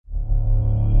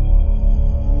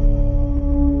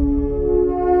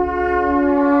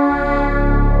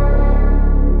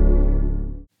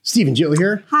Steve and Jill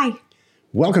here. Hi.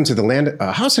 Welcome to the Land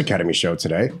House Academy show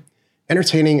today.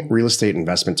 Entertaining real estate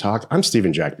investment talk. I'm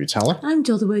Stephen Jack Butella. I'm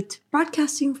Jill DeWitt,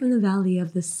 broadcasting from the Valley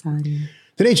of the Sun.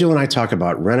 Today, Jill and I talk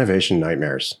about renovation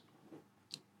nightmares.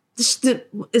 Is this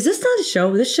not a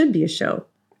show? This should be a show.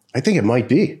 I think it might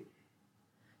be.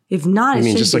 If not, You it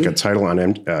mean should just be. like a title on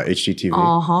HGTV?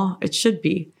 Uh-huh. It should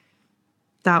be.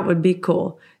 That would be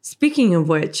cool. Speaking of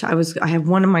which, I have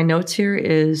one of my notes here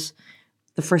is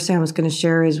the first thing I was going to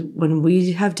share is when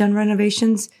we have done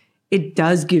renovations, it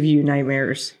does give you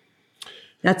nightmares.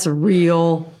 That's a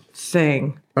real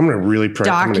thing. I'm going to really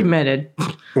documented.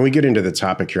 When we get into the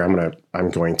topic here,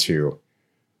 I'm going to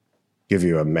give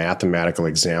you a mathematical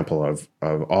example of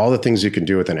all the things you can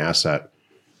do with an asset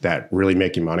that really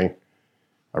make you money,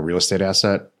 a real estate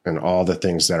asset, and all the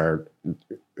things that are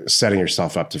setting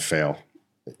yourself up to fail.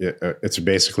 It's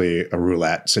basically a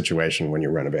roulette situation when you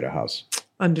renovate a house.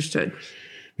 Understood.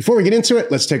 Before we get into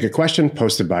it, let's take a question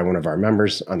posted by one of our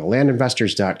members on the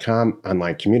landinvestors.com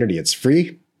online community. It's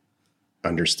free.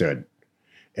 Understood.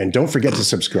 And don't forget to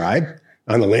subscribe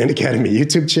on the Land Academy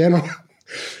YouTube channel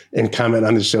and comment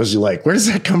on the shows you like. Where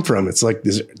does that come from? It's like,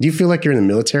 do you feel like you're in the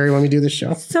military when we do this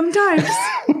show? Sometimes.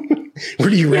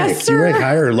 Where do you rank? Yes, Do you rank sir.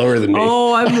 higher or lower than me?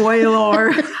 Oh, I'm way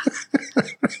lower.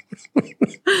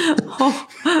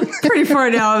 Pretty far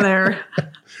down there.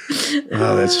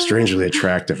 Oh, that's strangely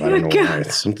attractive. I don't know why.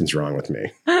 Something's wrong with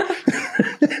me.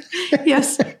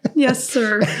 Yes,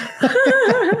 sir.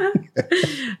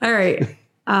 All right.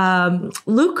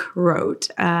 Luke wrote,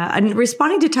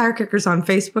 responding to tire kickers on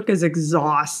Facebook is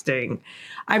exhausting.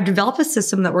 I've developed a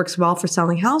system that works well for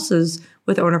selling houses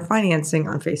with owner financing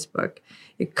on Facebook.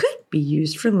 It could be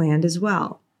used for land as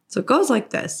well. So it goes like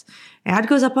this. Ad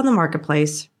goes up on the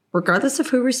marketplace. Regardless of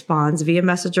who responds via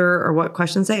Messenger or what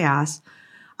questions they ask,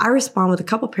 I respond with a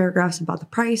couple paragraphs about the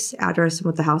price, address, and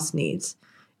what the house needs,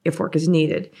 if work is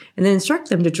needed, and then instruct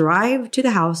them to drive to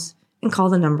the house and call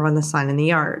the number on the sign in the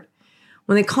yard.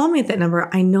 When they call me at that number,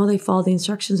 I know they follow the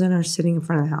instructions and are sitting in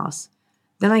front of the house.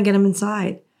 Then I get them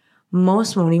inside.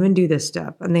 Most won't even do this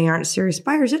step, and they aren't serious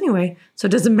buyers anyway, so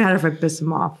it doesn't matter if I piss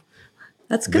them off.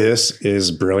 That's good. This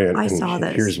is brilliant. I saw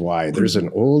this. Here's why. There's an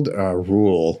old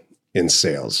rule in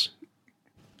sales.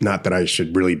 Not that I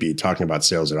should really be talking about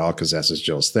sales at all, because that's just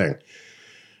Jill's thing.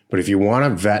 But if you want to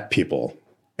vet people,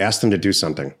 ask them to do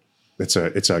something. It's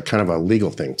a kind of a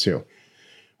legal thing too.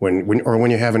 When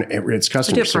you have it's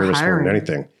customer service more than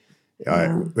anything.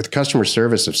 With customer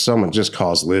service, if someone just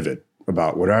calls livid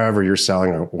about whatever you're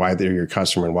selling or why they're your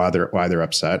customer and why they're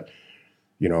upset,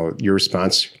 your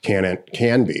response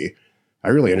can be, I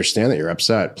really understand that you're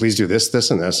upset. Please do this, this,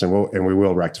 and this, and we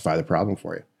will rectify the problem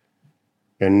for you.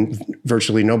 And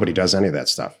virtually nobody does any of that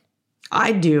stuff.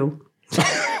 I do.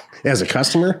 As a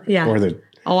customer? Yeah.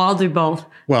 I'll do both.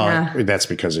 Well, yeah. That's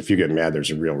because if you get mad, there's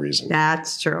a real reason.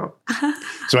 That's true.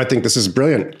 So I think this is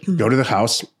brilliant. Go to the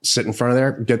house, sit in front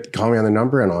of there, call me on the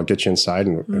number, and I'll get you inside,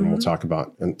 and we'll talk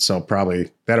about. And so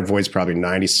that avoids probably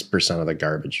 90% of the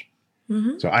garbage.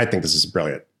 Mm-hmm. So I think this is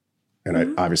brilliant,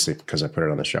 and obviously because I put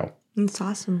it on the show. It's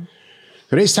awesome.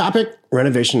 Today's topic: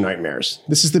 renovation nightmares.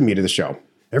 This is the meat of the show.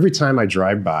 Every time I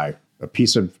drive by a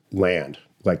piece of land,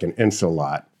 like an infill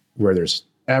lot, where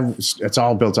it's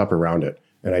all built up around it,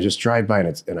 and I just drive by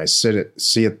and I see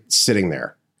it sitting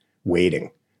there,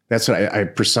 waiting. That's what I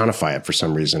personify it for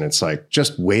some reason. It's like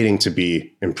just waiting to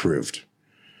be improved.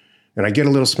 And I get a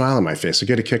little smile on my face. I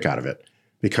get a kick out of it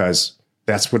because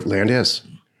that's what land is.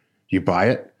 You buy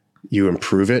it, you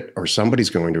improve it, or somebody's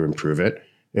going to improve it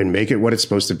and make it what it's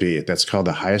supposed to be. That's called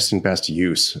the highest and best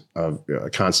use of a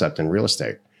concept in real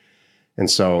estate. And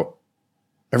so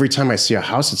every time I see a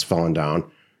house that's fallen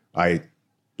down, I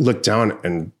look down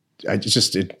and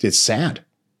it's sad.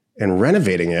 And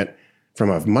renovating it from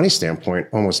a money standpoint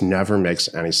almost never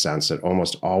makes any sense. It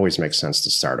almost always makes sense to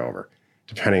start over,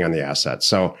 depending on the asset.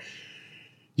 So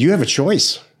you have a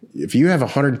choice. If you have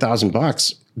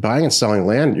 $100,000 buying and selling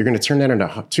land, you're going to turn that into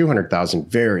 $200,000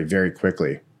 very, very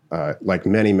quickly. Like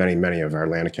many, many, many of our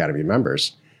Land Academy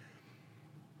members,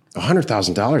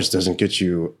 $100,000 doesn't get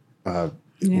you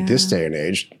this day and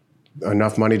age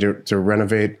enough money to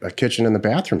renovate a kitchen and the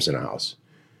bathrooms in a house.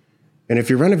 And if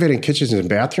you're renovating kitchens and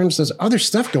bathrooms, there's other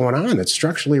stuff going on that's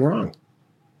structurally wrong.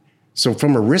 So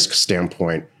from a risk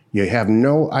standpoint, you have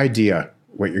no idea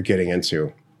what you're getting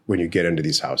into when you get into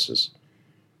these houses.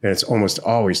 And it's almost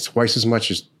always twice as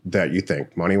much as that you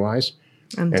think, money-wise,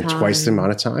 and twice the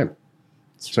amount of time.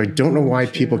 So I don't know why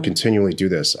people continually do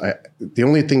this. The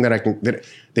only thing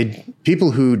people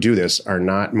who do this are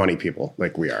not money people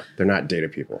like we are. They're not data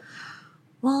people.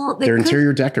 Well, they're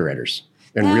interior decorators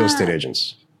and real estate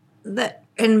agents.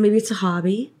 And maybe it's a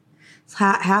hobby.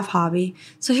 half hobby.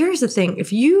 So here's the thing.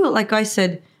 If you, like I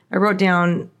said, I wrote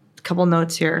down a couple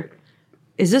notes here.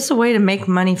 Is this a way to make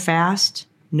money fast?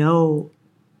 No,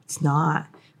 it's not.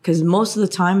 Because most of the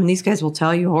time, and these guys will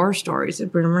tell you horror stories,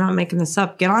 we're not making this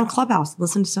up. Get on Clubhouse,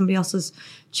 listen to somebody else's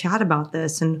chat about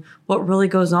this and what really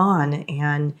goes on.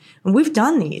 And we've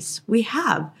done these. We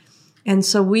have. And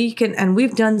so we've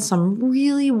done some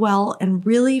really well and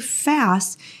really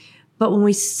fast. But when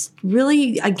we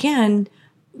really, again,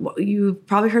 you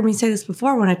probably heard me say this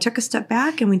before, when I took a step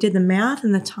back and we did the math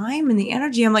and the time and the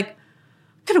energy, I'm like,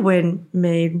 I could have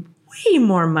made way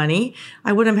more money.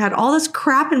 I would have had all this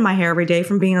crap in my hair every day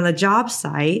from being on the job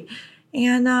site.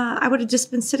 And I would have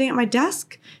just been sitting at my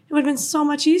desk. It would have been so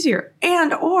much easier.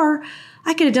 Or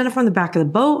I could have done it from the back of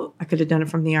the boat. I could have done it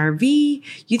from the RV.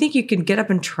 You think you can get up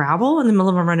and travel in the middle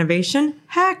of a renovation?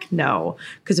 Heck no.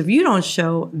 Because if you don't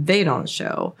show, they don't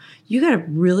show. You got to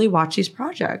really watch these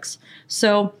projects.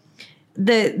 So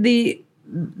the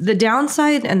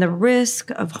downside and the risk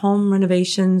of home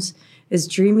renovations, as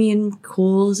dreamy and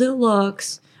cool as it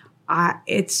looks,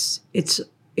 it's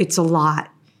a lot.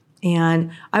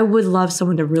 And I would love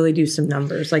someone to really do some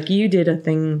numbers. Like you did a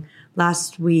thing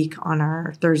last week on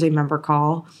our Thursday member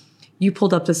call. You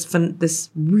pulled up this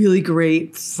really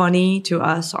great, funny to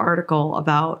us article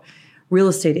about real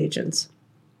estate agents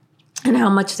and how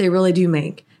much they really do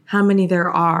make, how many there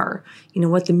are,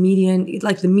 what the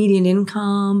median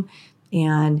income,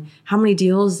 and how many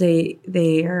deals they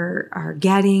are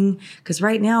getting. Because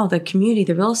right now, the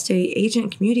real estate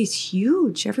agent community is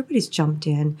huge. Everybody's jumped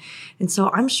in. And so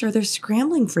I'm sure they're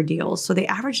scrambling for deals. So the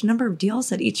average number of deals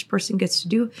that each person gets to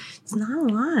do, it's not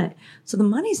a lot. So the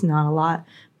money's not a lot.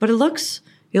 But it looks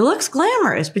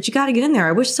glamorous, but you got to get in there.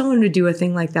 I wish someone would do a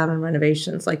thing like that on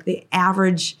renovations. Like the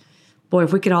average,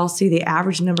 if we could all see the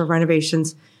average number of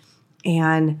renovations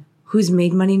and who's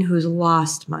made money and who's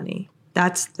lost money.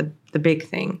 That's the big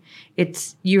thing.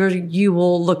 It's you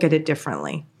will look at it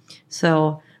differently.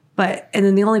 So, and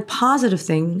then the only positive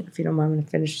thing, if you don't mind, I'm going to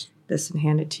finish this and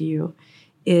hand it to you,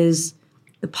 is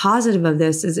the positive of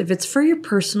this is if it's for your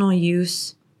personal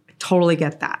use, I totally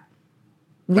get that.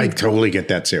 I totally get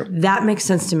that too. That makes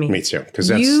sense to me. Me too, because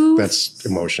that's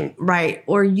emotion. Right.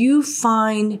 Or you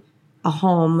find a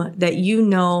home that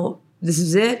this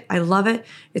is it. I love it.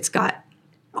 It's got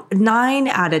 9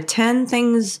 out of 10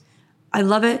 things. I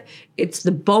love it. It's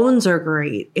the bones are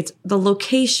great. It's the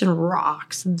location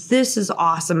rocks. This is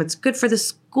awesome. It's good for the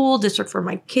school district for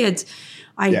my kids.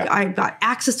 I got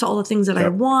access to all the things that I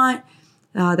want.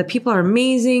 The people are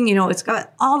amazing. It's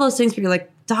got all those things, but you're like,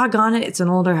 doggone it, it's an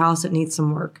older house. It needs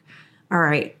some work. All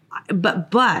right.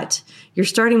 But you're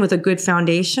starting with a good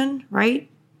foundation, right?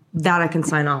 That I can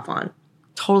sign off on.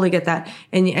 Totally get that.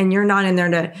 And you're not in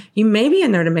there you may be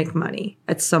in there to make money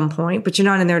at some point, but you're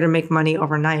not in there to make money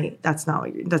overnight. That's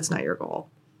not your goal.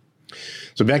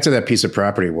 So back to that piece of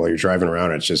property, while you're driving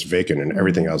around, it's just vacant and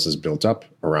everything else is built up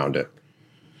around it.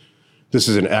 This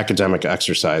is an academic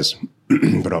exercise,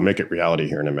 but I'll make it reality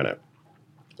here in a minute.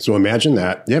 So imagine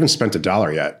that you haven't spent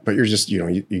 $1 yet, but you're just,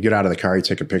 you get out of the car, you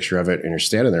take a picture of it and you're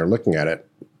standing there looking at it,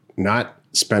 not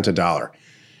spent $1.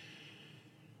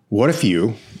 What if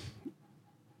you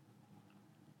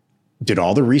did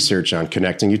all the research on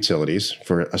connecting utilities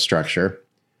for a structure,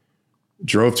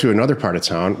 drove to another part of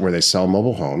town where they sell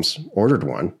mobile homes, ordered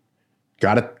one,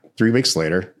 got it 3 weeks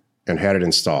later, and had it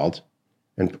installed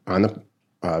and on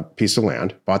the piece of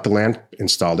land, bought the land,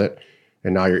 installed it,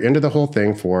 and now you're into the whole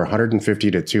thing for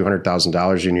 $150,000 to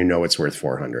 $200,000, and it's worth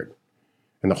 $400,000.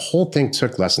 And the whole thing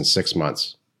took less than 6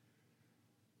 months.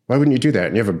 Why wouldn't you do that?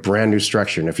 And you have a brand new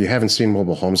structure. And if you haven't seen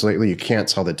mobile homes lately, you can't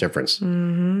tell the difference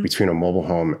between a mobile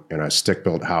home and a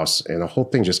stick-built house. And the whole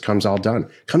thing just comes all done.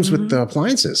 Comes with the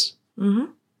appliances.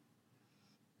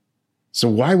 So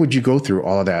why would you go through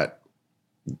all of that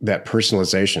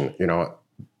personalization?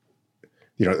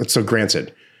 So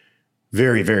granted,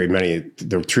 very, very many,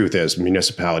 the truth is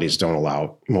municipalities don't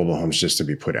allow mobile homes just to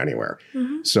be put anywhere.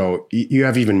 So you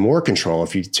have even more control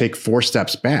if you take 4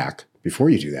 steps back before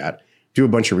you do that. Do a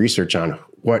bunch of research on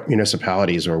what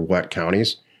municipalities or what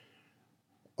counties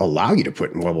allow you to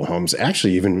put mobile homes,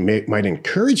 actually even might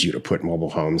encourage you to put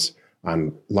mobile homes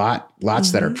on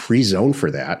lots that are pre-zoned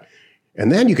for that. And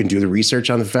then you can do the research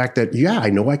on the fact that, I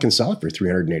know I can sell it for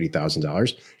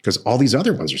 $380,000 because all these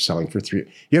other ones are selling for $300,000.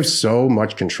 You have so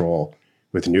much control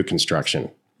with new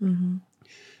construction.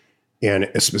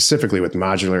 And specifically with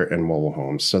modular and mobile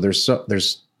homes. So there's,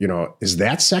 is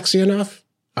that sexy enough?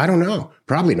 I don't know.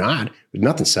 Probably not. There's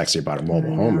nothing sexy about a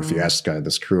mobile home if you ask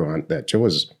this crew that Joe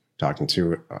was talking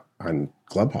to on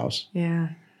Clubhouse.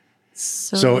 Yeah.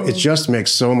 So it just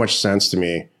makes so much sense to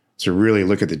me to really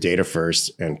look at the data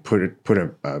first and put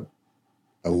a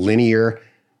linear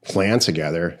plan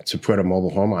together to put a mobile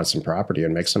home on some property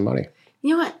and make some money.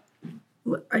 You know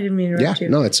what? I didn't mean to interrupt you.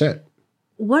 No, that's it.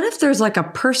 What if there's like a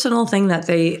personal thing that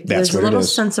there's a little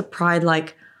sense of pride,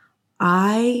 like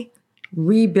I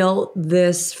rebuilt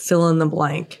this fill in the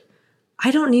blank. I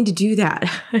don't need to do that.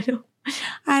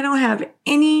 I don't have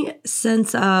any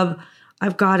sense of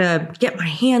I've got to get my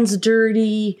hands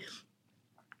dirty.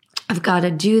 I've got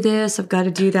to do this. I've got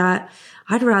to do that.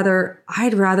 I'd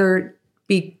rather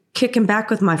be kicking back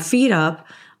with my feet up,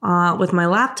 with my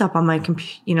laptop on my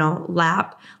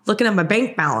lap, looking at my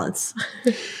bank balance.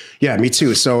 Yeah, me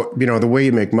too. So, the way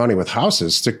you make money with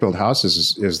houses, stick-built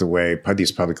houses, is the way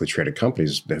these publicly traded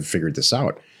companies have figured this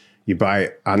out. You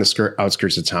buy on the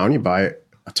outskirts of town, you buy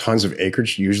tons of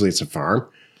acreage. Usually it's a farm.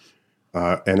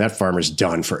 And that farm is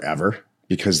done forever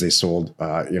because they sold,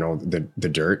 the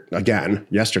dirt. Again,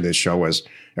 yesterday's show was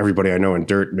everybody I know in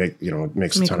dirt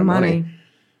makes a ton of money,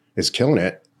 is killing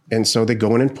it. And so they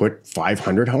go in and put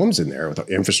 500 homes in there with the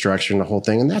infrastructure and the whole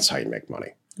thing. And that's how you make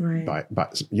money. Right.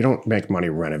 But you don't make money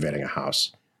renovating a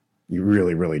house. You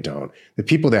really, really don't. The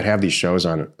people that have these shows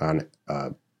on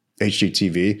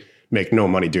HGTV make no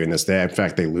money doing this. In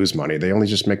fact, they lose money. They only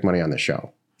just make money on the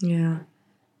show. Yeah.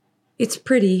 It's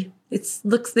pretty.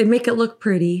 They make it look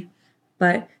pretty,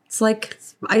 but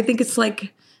I think it's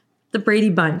like the Brady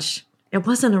Bunch. It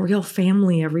wasn't a real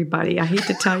family, everybody. I hate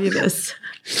to tell you this.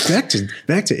 Back to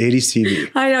 80s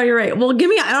TV. I know, you're right. Well,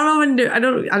 I don't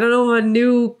know of a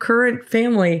new current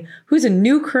family. Who's a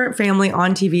new current family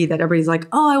on TV that everybody's like,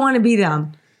 oh, I want to be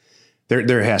them.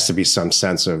 There has to be some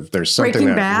sense of there's something Breaking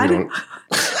that Bad? we don't.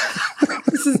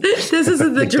 This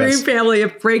isn't the dream family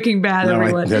of Breaking Bad,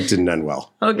 everyone. That didn't end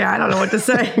well. Okay, I don't know what to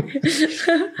say.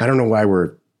 I don't know why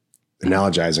we're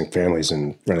analogizing families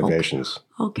and renovations.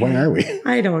 Okay. Why are we?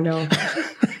 I don't know.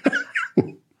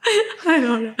 I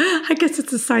don't know. I guess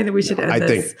it's a sign that we should end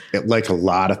this. I think, like a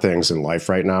lot of things in life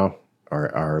right now,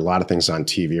 or a lot of things on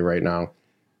TV right now,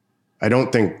 I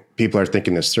don't think people are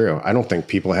thinking this through. I don't think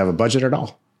people have a budget at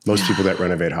all. Most people that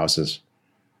renovate houses.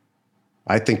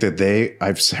 I think that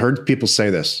I've heard people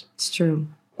say this. It's true.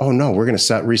 Oh no, we're going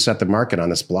to reset the market on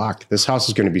this block. This house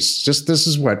is going to be this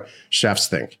is what chefs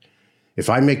think. If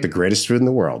I make the greatest food in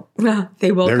the world, they're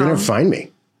going to find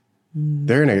me.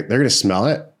 They're going to smell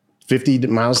it 50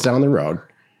 miles down the road.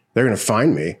 They're going to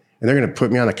find me and they're going to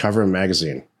put me on the cover of a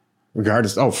magazine.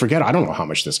 Regardless, forget it. I don't know how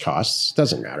much this costs. It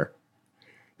doesn't matter.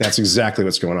 That's exactly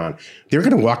what's going on. They're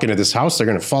going to walk into this house. They're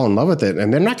going to fall in love with it.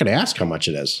 And they're not going to ask how much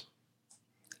it is.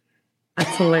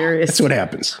 That's hilarious. That's what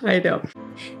happens. I know.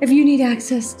 If you need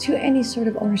access to any sort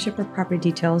of ownership or property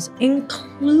details,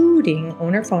 including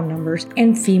owner phone numbers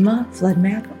and FEMA flood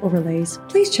map overlays,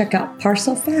 please check out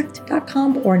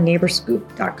parcelfact.com or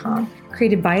neighborscoop.com.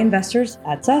 Created by investors,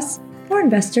 that's us, for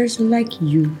investors like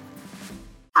you.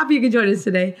 Happy you can join us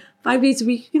today. 5 days a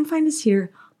week, you can find us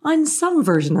here on some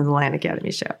version of the Land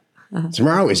Academy show.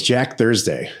 Tomorrow is Jack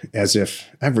Thursday, as if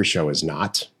every show is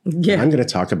not. Yeah. I'm going to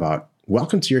talk about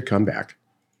welcome to your comeback.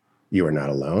 You are not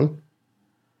alone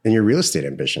in your real estate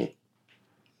ambition.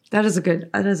 That is a good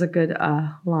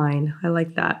line. I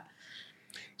like that.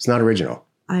 It's not original.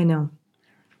 I know.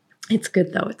 It's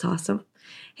good though. It's awesome.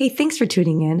 Hey, thanks for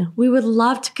tuning in. We would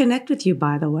love to connect with you,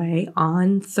 by the way,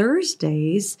 on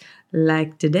Thursdays,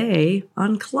 like today,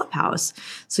 on Clubhouse.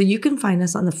 So you can find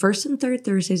us on the first and third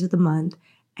Thursdays of the month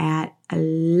at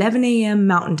 11 a.m.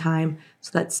 Mountain Time.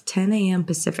 So that's 10 a.m.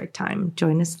 Pacific Time.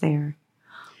 Join us there.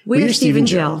 We're Steve and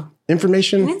Jill.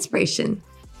 Information and inspiration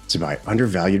to buy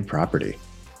undervalued property.